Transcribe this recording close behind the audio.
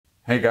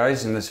Hey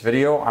guys, in this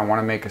video I want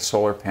to make a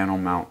solar panel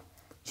mount.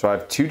 So I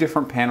have two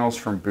different panels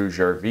from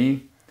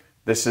BougeRV.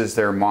 This is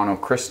their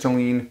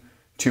monocrystalline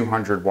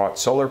 200 watt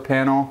solar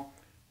panel,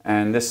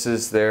 and this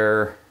is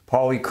their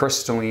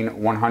polycrystalline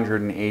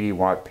 180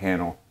 watt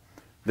panel.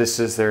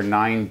 This is their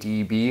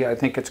 9dB, I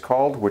think it's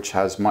called, which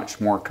has much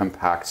more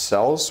compact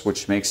cells,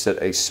 which makes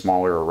it a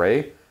smaller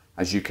array.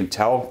 As you can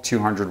tell,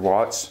 200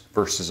 watts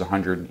versus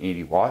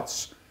 180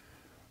 watts.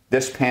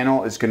 This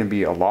panel is going to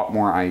be a lot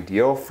more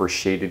ideal for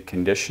shaded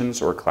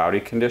conditions or cloudy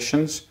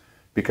conditions,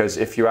 because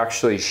if you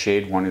actually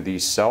shade one of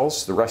these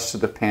cells, the rest of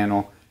the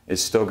panel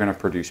is still going to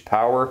produce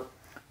power.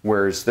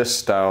 Whereas this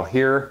style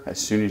here, as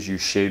soon as you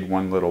shade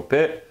one little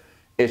bit,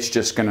 it's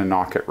just going to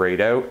knock it right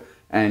out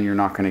and you're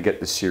not going to get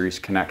the series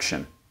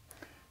connection.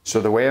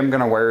 So the way I'm going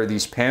to wire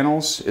these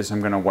panels is I'm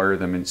going to wire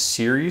them in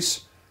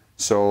series.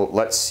 So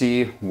let's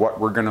see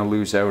what we're going to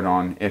lose out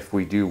on if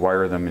we do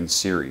wire them in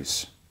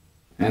series.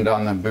 And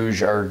on the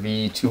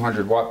BougeRV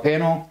 200 watt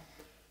panel,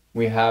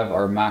 we have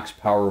our max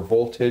power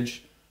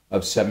voltage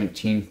of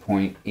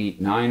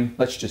 17.89,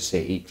 let's just say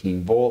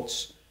 18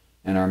 volts.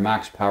 And our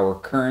max power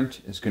current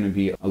is going to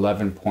be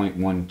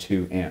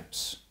 11.12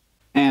 amps.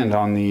 And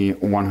on the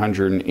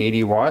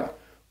 180 watt,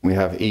 we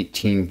have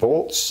 18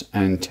 volts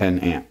and 10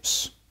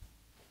 amps.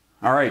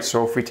 All right,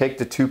 so if we take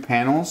the two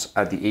panels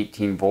at the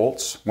 18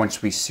 volts,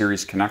 once we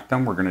series connect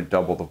them, we're going to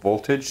double the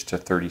voltage to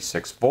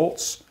 36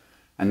 volts.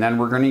 And then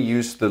we're going to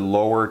use the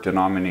lower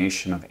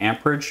denomination of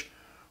amperage,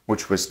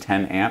 which was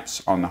 10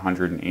 amps on the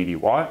 180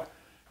 watt.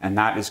 And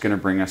that is going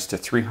to bring us to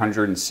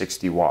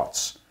 360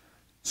 watts.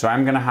 So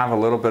I'm going to have a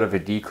little bit of a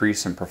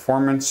decrease in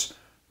performance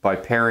by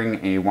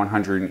pairing a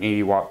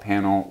 180 watt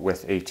panel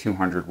with a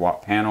 200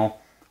 watt panel.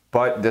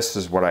 But this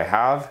is what I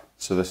have,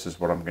 so this is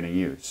what I'm going to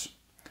use.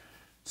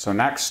 So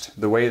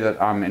next, the way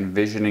that I'm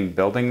envisioning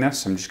building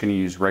this, I'm just going to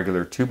use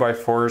regular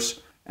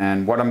 2x4s.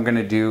 And what I'm going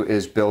to do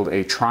is build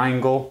a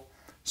triangle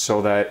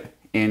so that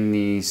in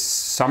the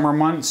summer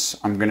months,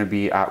 I'm going to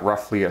be at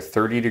roughly a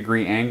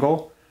 30-degree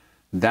angle.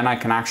 Then I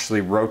can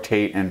actually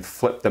rotate and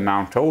flip the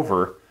mount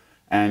over.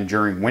 And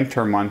during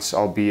winter months,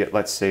 I'll be at,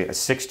 let's say, a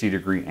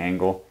 60-degree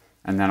angle,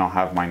 and then I'll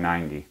have my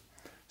 90.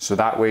 So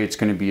that way it's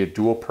going to be a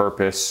dual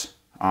purpose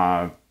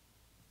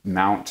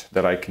mount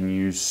that I can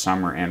use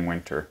summer and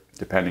winter,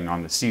 depending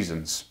on the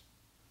seasons.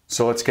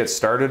 So let's get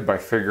started by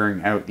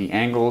figuring out the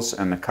angles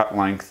and the cut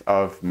length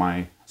of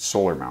my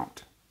solar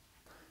mount.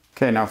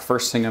 Okay, now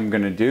first thing I'm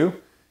going to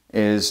do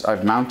is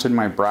I've mounted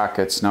my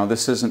brackets. Now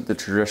this isn't the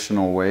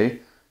traditional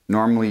way.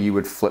 Normally you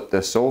would flip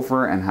this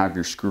over and have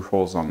your screw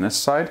holes on this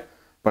side,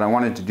 but I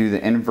wanted to do the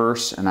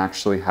inverse and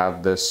actually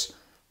have this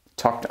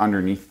tucked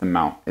underneath the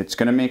mount. It's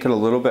going to make it a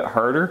little bit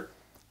harder.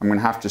 I'm going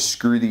to have to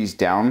screw these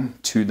down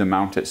to the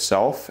mount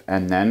itself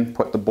and then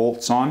put the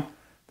bolts on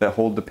that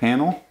hold the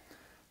panel.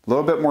 A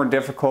little bit more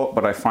difficult,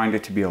 but I find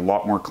it to be a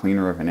lot more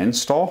cleaner of an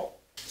install.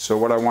 So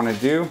what I want to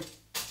do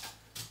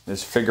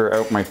is figure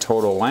out my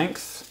total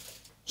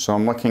length. So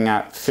I'm looking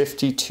at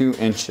 52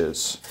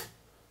 inches.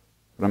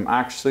 But I'm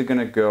actually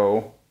going to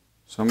go,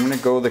 so I'm going to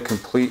go the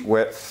complete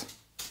width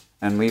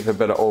and leave a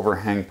bit of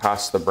overhang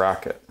past the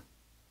bracket.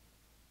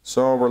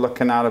 So we're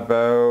looking at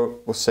about,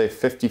 we'll say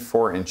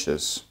 54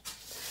 inches.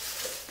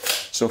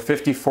 So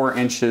 54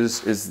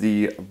 inches is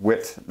the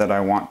width that I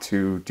want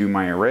to do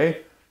my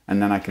array,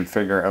 and then I can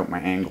figure out my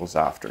angles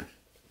after.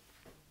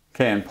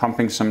 Okay, and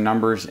pumping some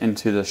numbers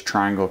into this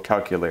triangle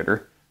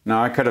calculator.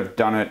 Now I could have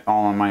done it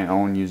all on my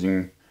own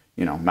using,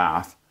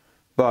 math,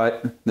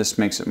 but this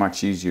makes it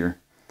much easier.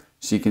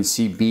 So you can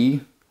see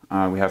B,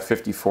 we have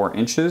 54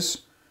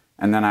 inches,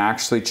 and then I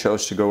actually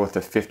chose to go with a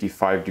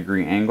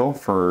 55-degree angle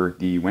for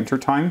the winter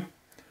time.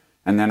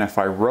 And then if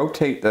I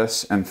rotate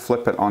this and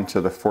flip it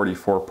onto the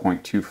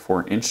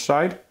 44.24 inch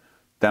side,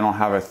 then I'll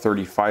have a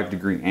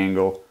 35-degree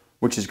angle,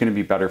 which is going to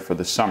be better for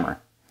the summer.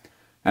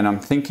 And I'm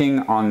thinking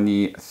on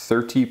the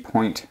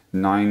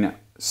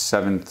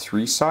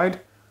 30.973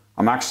 side,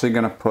 I'm actually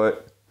going to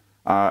put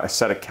a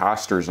set of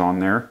casters on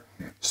there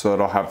so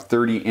that I'll have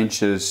 30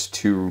 inches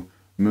to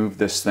move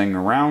this thing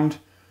around,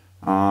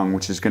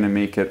 which is going to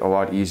make it a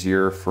lot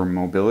easier for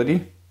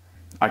mobility.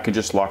 I can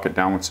just lock it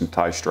down with some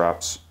tie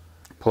straps.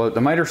 Pull out the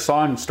miter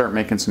saw and start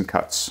making some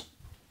cuts.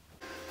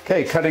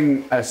 Okay,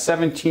 cutting a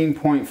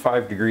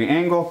 17.5-degree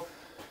angle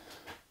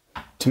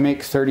to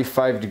make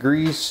 35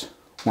 degrees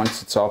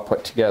once it's all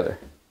put together.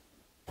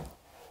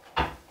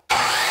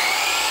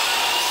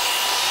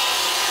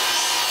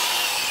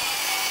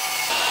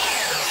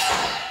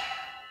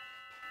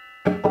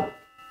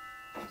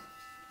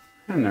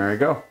 And there I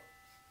go.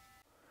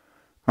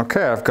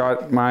 Okay, I've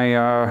got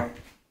my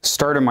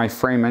start of my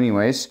frame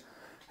anyways.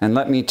 And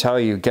let me tell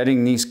you,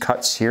 getting these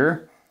cuts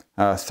here,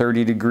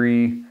 30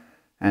 degree,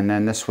 and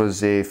then this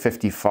was a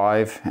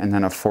 55 and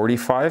then a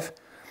 45.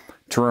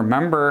 To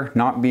remember,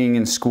 not being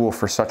in school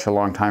for such a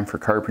long time for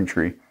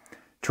carpentry,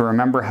 to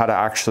remember how to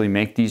actually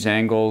make these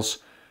angles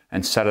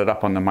and set it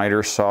up on the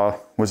miter saw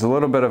was a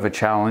little bit of a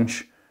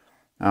challenge.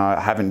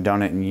 I haven't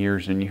done it in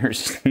years and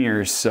years and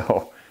years,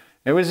 so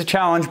it was a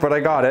challenge, but I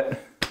got it.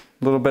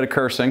 A little bit of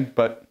cursing,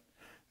 but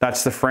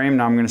That's the frame.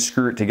 Now I'm going to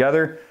screw it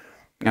together,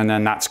 and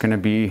then that's going to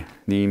be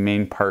the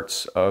main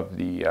parts of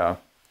the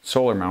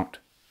solar mount.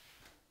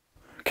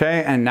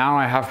 Okay, and now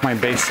I have my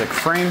basic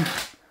frame.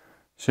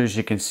 So as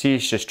you can see,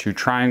 it's just 2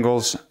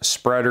 triangles, a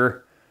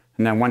spreader,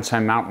 and then once I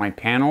mount my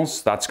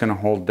panels, that's going to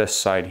hold this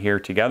side here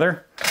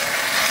together.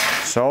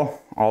 So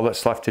all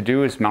that's left to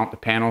do is mount the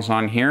panels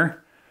on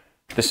here.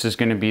 This is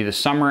going to be the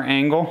summer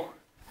angle,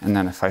 and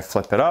then if I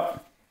flip it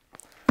up,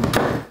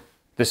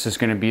 this is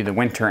going to be the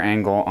winter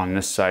angle on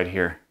this side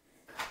here.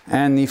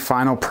 And the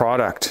final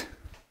product.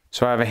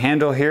 So I have a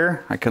handle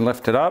here, I can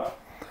lift it up,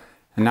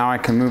 and now I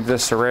can move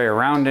this array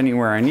around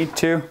anywhere I need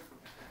to.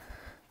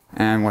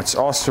 And what's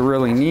also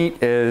really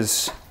neat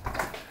is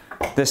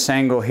this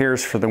angle here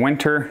is for the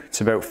winter.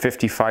 It's about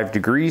 55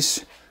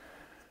 degrees.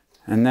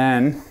 And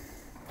then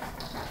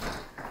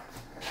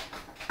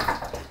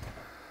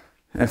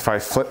if I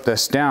flip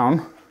this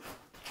down,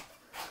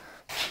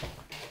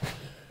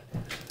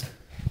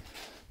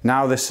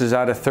 now this is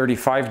at a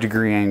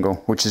 35-degree angle,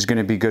 which is going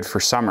to be good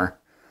for summer.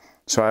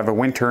 So I have a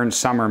winter and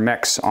summer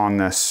mix on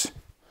this.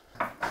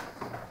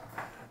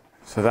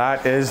 So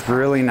that is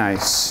really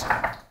nice.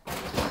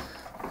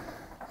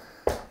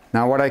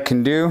 Now what I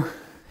can do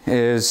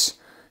is,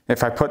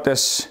 if I put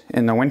this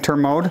in the winter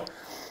mode,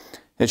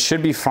 it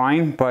should be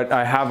fine, but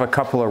I have a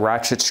couple of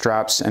ratchet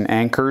straps and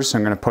anchors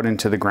I'm going to put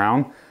into the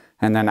ground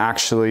and then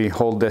actually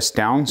hold this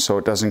down so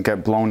it doesn't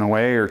get blown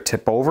away or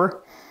tip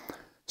over.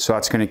 So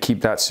that's going to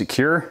keep that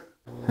secure.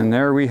 And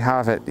there we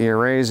have it. The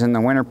array is in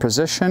the winter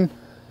position.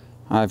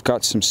 I've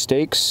got some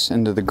stakes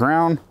into the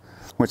ground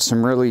with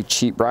some really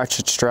cheap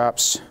ratchet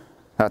straps.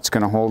 That's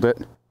going to hold it.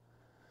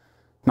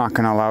 Not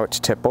going to allow it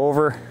to tip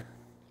over.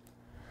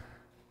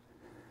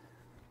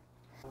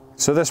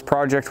 So this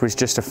project was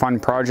just a fun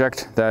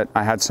project that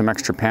I had some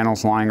extra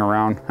panels lying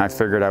around. I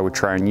figured I would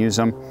try and use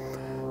them.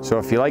 So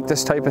if you like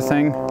this type of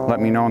thing, let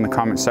me know in the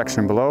comment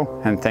section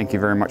below, and thank you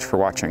very much for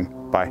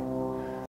watching. Bye.